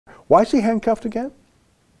Why is he handcuffed again?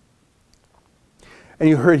 And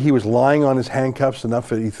you heard he was lying on his handcuffs enough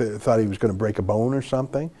that he thought he was going to break a bone or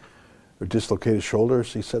something, or dislocate his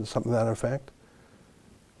shoulders. He said something to that effect.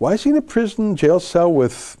 Why is he in a prison jail cell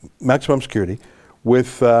with maximum security,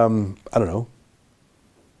 with, I don't know,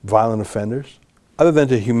 violent offenders, other than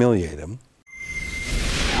to humiliate him?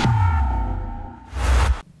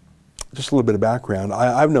 Just a little bit of background.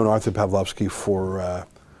 I've known Artur Pawlowski for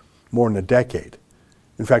more than a decade.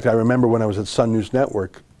 In fact, I remember when I was at Sun News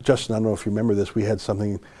Network, Justin, I don't know if you remember this, we had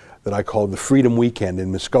something that I called the Freedom Weekend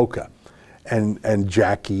in Muskoka. And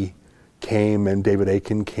Jackie came, and David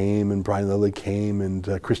Aiken came, and Brian Lilly came, and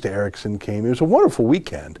Krista Erickson came. It was a wonderful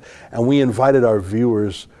weekend. And we invited our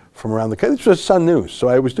viewers from around the country. This was Sun News, so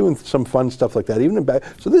I was doing some fun stuff like that.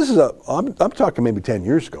 So this is I'm talking maybe 10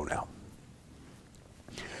 years ago now.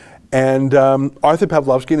 And Artur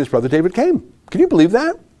Pawlowski and his brother David came. Can you believe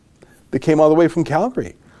that? They came all the way from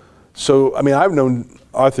Calgary. So, I mean, I've known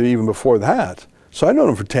Artur even before that. So I've known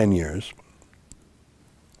him for 10 years.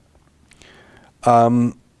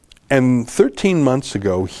 And 13 months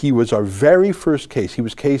ago, he was our very first case. He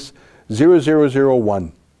was case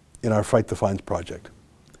 0001 in our Fight the Fines project.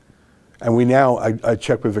 And we now, I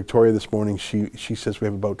checked with Victoria this morning, she says we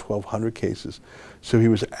have about 1,200 cases. So he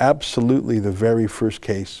was absolutely the very first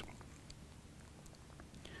case.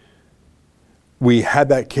 We had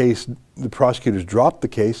that case, the prosecutors dropped the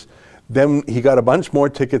case, then he got a bunch more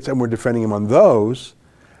tickets and we're defending him on those,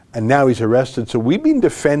 and now he's arrested. So we've been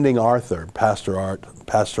defending Artur, Pastor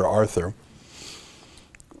Artur,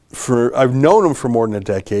 I've known him for more than a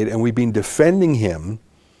decade, and we've been defending him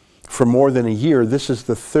for more than a year. This is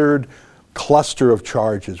the third cluster of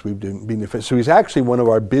charges we've been defending. So he's actually one of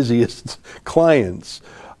our busiest clients.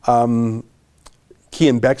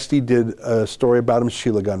 Kian Bexty did a story about him.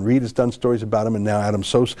 Sheila Gunn-Reid has done stories about him, and now Adam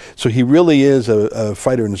Sos. So he really is a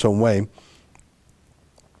fighter in his own way.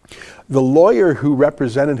 The lawyer who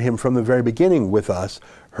represented him from the very beginning with us,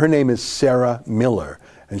 her name is Sarah Miller,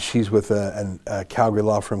 and she's with a Calgary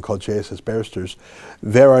law firm called JSS Barristers.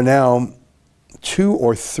 There are now 2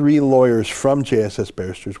 or 3 lawyers from JSS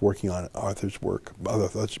Barristers working on Arthur's work,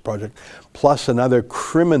 Arthur's project, plus another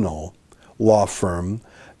criminal law firm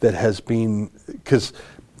that has been, because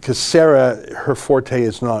Sarah, her forte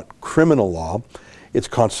is not criminal law, it's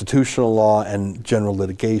constitutional law and general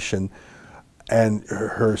litigation, and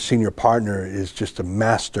her senior partner is just a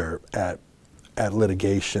master at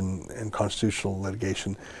litigation and constitutional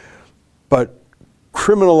litigation. But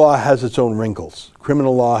criminal law has its own wrinkles.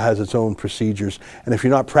 Criminal law has its own procedures, and if you're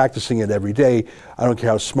not practicing it every day, I don't care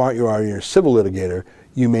how smart you are, you're a civil litigator,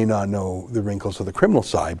 you may not know the wrinkles of the criminal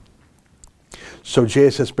side. So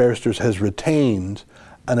JSS Barristers has retained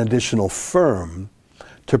an additional firm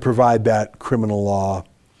to provide that criminal law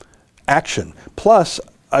action. Plus,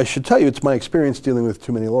 I should tell you, it's my experience dealing with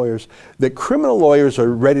too many lawyers, that criminal lawyers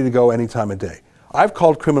are ready to go any time of day. I've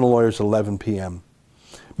called criminal lawyers at 11 p.m.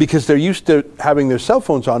 because they're used to having their cell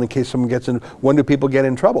phones on in case someone gets in. When do people get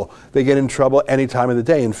in trouble? They get in trouble any time of the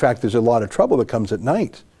day. In fact, there's a lot of trouble that comes at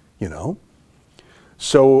night, you know.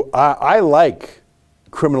 So I like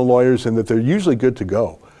criminal lawyers in that they're usually good to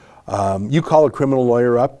go. You call a criminal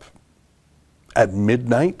lawyer up at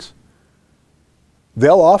midnight,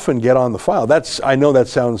 they'll often get on the file. I know that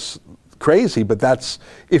sounds crazy, but that's,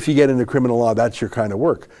 if you get into criminal law, that's your kind of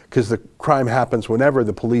work, because the crime happens whenever,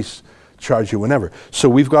 the police charge you whenever. So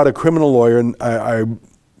we've got a criminal lawyer, and I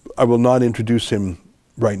will not introduce him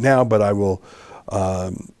right now, but I will,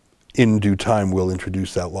 in due time, will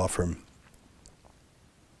introduce that law firm.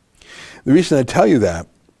 The reason I tell you that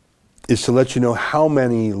is to let you know how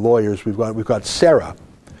many lawyers we've got. We've got Sarah,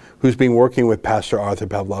 who's been working with Pastor Artur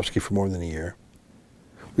Pawlowski for more than a year.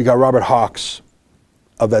 We got Robert Hawks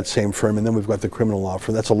of that same firm, and then we've got the criminal law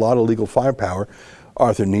firm. That's a lot of legal firepower.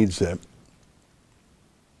 Arthur needs it.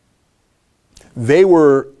 They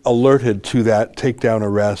were alerted to that takedown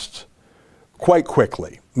arrest quite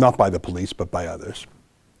quickly, not by the police, but by others.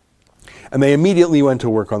 And they immediately went to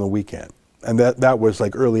work on the weekend. And that was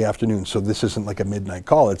like early afternoon, so this isn't like a midnight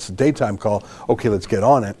call, it's a daytime call. Okay, let's get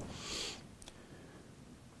on it.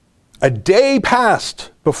 A day passed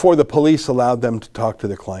before the police allowed them to talk to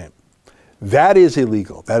the client. That is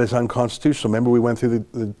illegal, that is unconstitutional. Remember we went through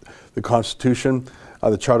the Constitution,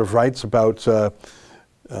 the Charter of Rights about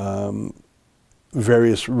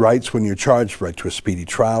various rights when you're charged, right to a speedy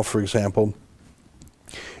trial, for example.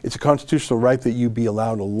 It's a constitutional right that you be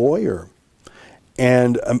allowed a lawyer.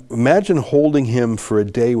 And imagine holding him for a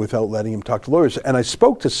day without letting him talk to lawyers. And I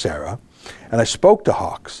spoke to Sarah, and I spoke to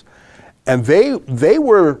Hawks, and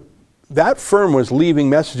that firm was leaving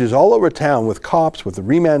messages all over town with cops, with the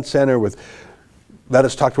remand center, with let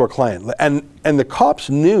us talk to our client. And the cops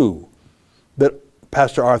knew that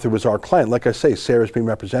Pastor Artur was our client. Like I say, Sarah's been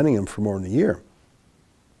representing him for more than a year.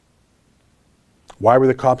 Why were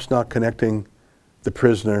the cops not connecting the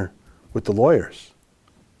prisoner with the lawyers?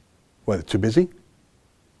 What, they're too busy?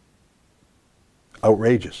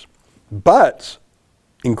 Outrageous. But,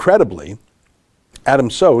 incredibly, Adam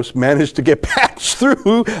Sos managed to get patched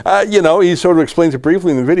through. You know, he sort of explains it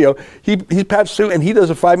briefly in the video. He's patched through, and he does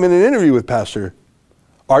a 5-minute interview with Pastor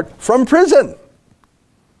Art from prison.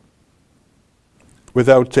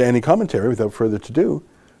 Without any commentary, without further ado,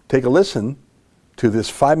 take a listen to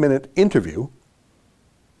this 5-minute interview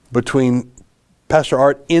between Pastor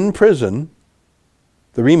Art in prison,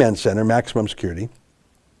 the remand center, maximum security,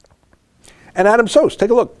 and Adam Sos.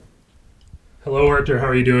 Take a look. Hello, Artur. How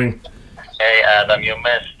are you doing? Hey, Adam. You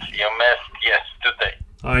missed yesterday.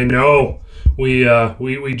 I know.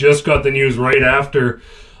 We just got the news right after.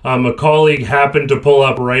 A colleague happened to pull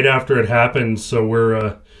up right after it happened,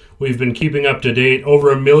 so we've been keeping up to date. Over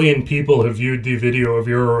 1 million people have viewed the video of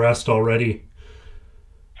your arrest already.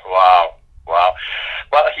 Wow. Well,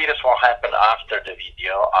 here's what happened after the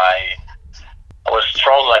video. I was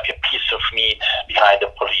thrown like a piece of meat behind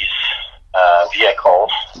the police vehicle,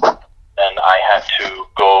 and I had to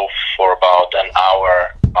go for about an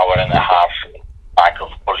hour and a half back of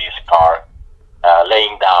police car,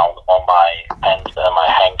 laying down on my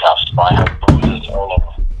handcuffs. I had bruises all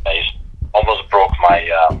over the face. Almost broke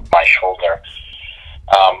my shoulder.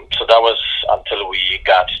 So that was until we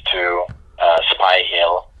got to Spy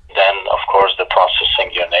Hill. Then, of course, the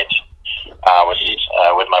processing unit. Was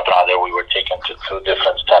with my brother. We were taken to 2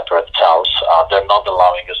 different separate cells. They're not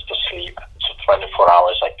allowing us to sleep. So 24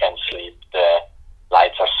 hours I can't sleep. The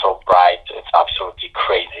lights are so bright. It's absolutely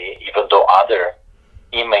crazy. Even though other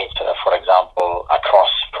inmates, for example,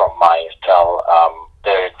 across from my cell,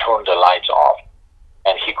 they turned the lights off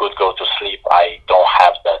and he could go to sleep. I don't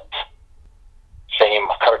have that same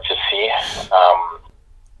courtesy.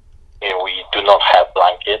 We do not have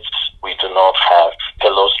blankets. We do not have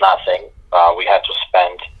pillows, nothing. We had to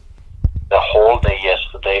spend the whole day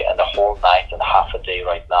yesterday and the whole night and half a day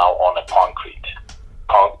right now on a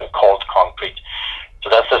cold concrete. So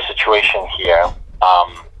that's the situation here.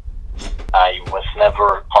 I was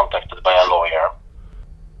never contacted by a lawyer.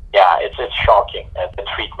 Yeah, it's shocking, the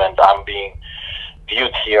treatment. I'm being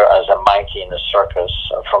viewed here as a monkey in a circus.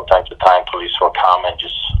 From time to time, police will come and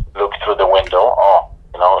just look through the window,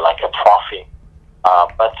 like a trophy.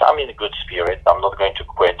 But I'm in a good spirit. I'm not going to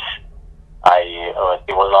quit.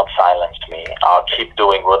 It will not silence me. I'll keep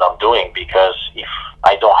doing what I'm doing, because if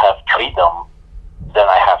I don't have freedom, then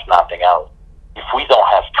I have nothing else. If we don't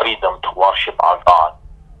have freedom to worship our God,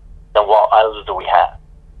 then what else do we have?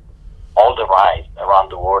 All the rights around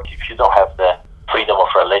the world, if you don't have the freedom of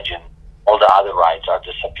religion, all the other rights are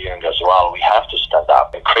disappearing as well. We have to stand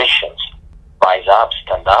up. And Christians, rise up,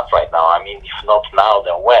 stand up right now. I mean, if not now,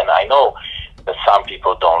 then when? I know that some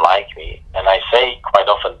people don't like me, and I say quite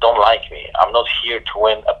often, don't like me. I'm not here to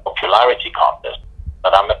win a popularity contest,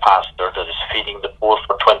 but I'm a pastor that is feeding the poor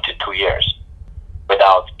for 22 years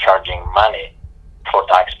without charging money for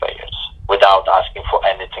taxpayers, without asking for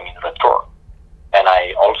anything in return. And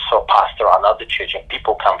I also pastor another church, and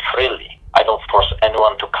people come freely. I don't force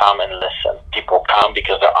anyone to come and listen. People come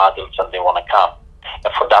because they're adults and they want to come.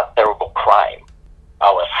 And for that terrible crime,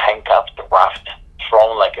 I was handcuffed, roughed,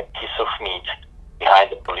 thrown like a piece of meat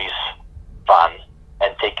behind the police van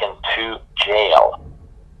and taken to jail,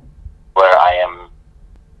 where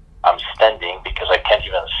I'm standing because I can't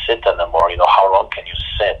even sit anymore. You know, how long can you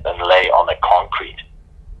sit and lay on the concrete?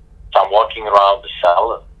 So I'm walking around the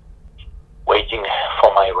cell waiting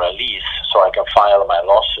for my release so I can file my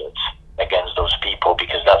lawsuits against those people,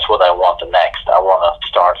 because that's what I want next. I want to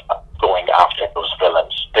start going after those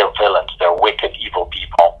villains. They're villains. They're wicked, evil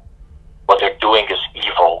people. What they're doing is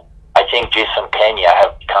evil. I think Jason Kenya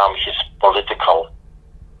have become his political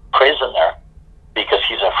prisoner because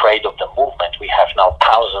he's afraid of the movement. We have now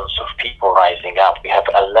thousands of people rising up. We have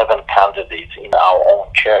 11 candidates in our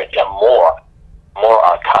own church, and more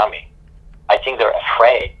are coming. I think they're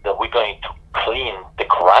afraid that we're going to clean the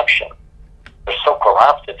corruption. They're so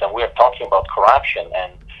corrupted, and we're talking about corruption,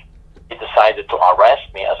 and he decided to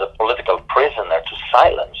arrest me as a political prisoner to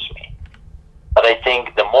silence me. But I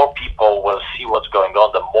think the more people will see what's going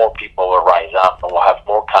on, the more people will rise up, and we'll have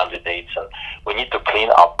more candidates. And we need to clean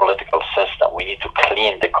our political system. We need to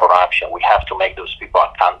clean the corruption. We have to make those people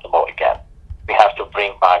accountable again. We have to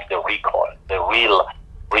bring back the recall, the real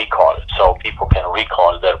recall, so people can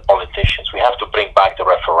recall their politicians. We have to bring back the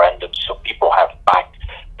referendums so people have back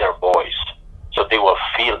their voice, so they will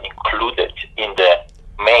feel included in the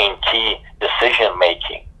main key decision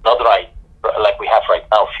making. Not right like we have right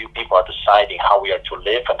now. Few people are deciding how we are to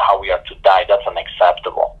live and how we are to die. That's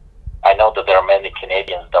unacceptable. I know that there are many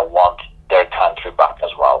Canadians that want their country back as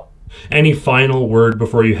well. Any final word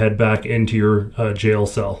before you head back into your jail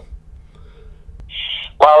cell?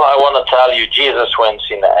 Well, I want to tell you, Jesus wins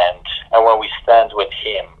in the end. And when we stand with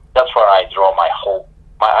him, that's where I draw my hope.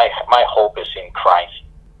 My hope is in Christ.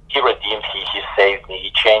 He redeemed me, he saved me, he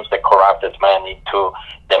changed the corrupted man into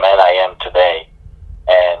the man I am today.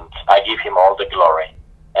 And I give him all the glory.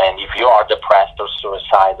 And if you are depressed or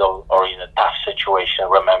suicidal or in a tough situation,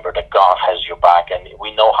 remember that God has your back. And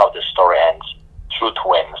we know how the story ends. Truth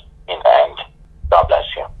wins in the end. God bless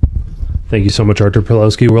you. Thank you so much, Artur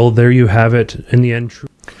Pawlowski. Well, there you have it. In the end,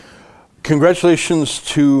 congratulations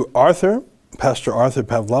to Arthur, Pastor Artur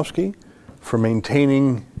Pawlowski, for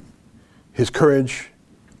maintaining his courage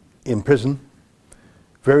in prison.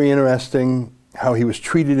 Very interesting how he was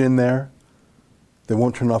treated in there. They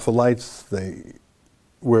won't turn off the lights,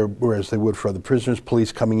 whereas they would for other prisoners.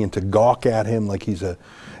 Police coming in to gawk at him like he's a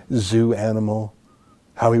zoo animal.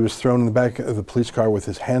 How he was thrown in the back of the police car with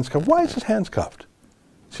his hands cuffed. Why is his hands cuffed?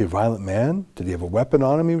 Is he a violent man? Did he have a weapon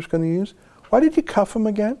on him he was going to use? Why did you cuff him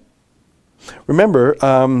again? Remember,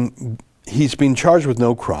 he's been charged with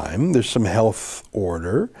no crime. There's some health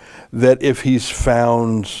order that if he's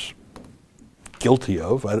found guilty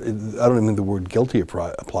of, I don't even think the word guilty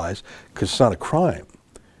applies because it's not a crime.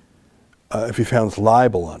 If he found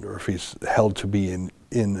liable under, if he's held to be in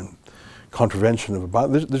contravention of a,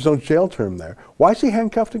 there's no jail term there. Why is he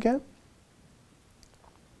handcuffed again?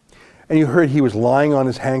 And you heard he was lying on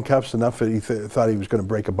his handcuffs enough that he thought he was going to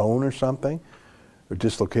break a bone or something, or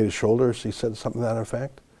dislocate his shoulder, so he said something to that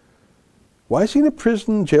effect. Why is he in a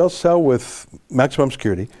prison jail cell with maximum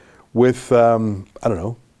security, with, I don't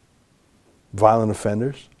know, violent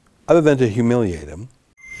offenders, other than to humiliate him?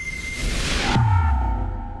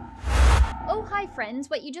 Oh, hi friends.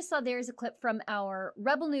 What you just saw there is a clip from our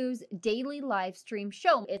Rebel News daily live stream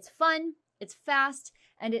show. It's fun, it's fast,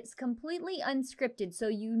 and it's completely unscripted, so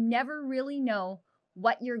you never really know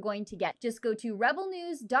what you're going to get. Just go to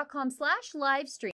rebelnews.com/livestream.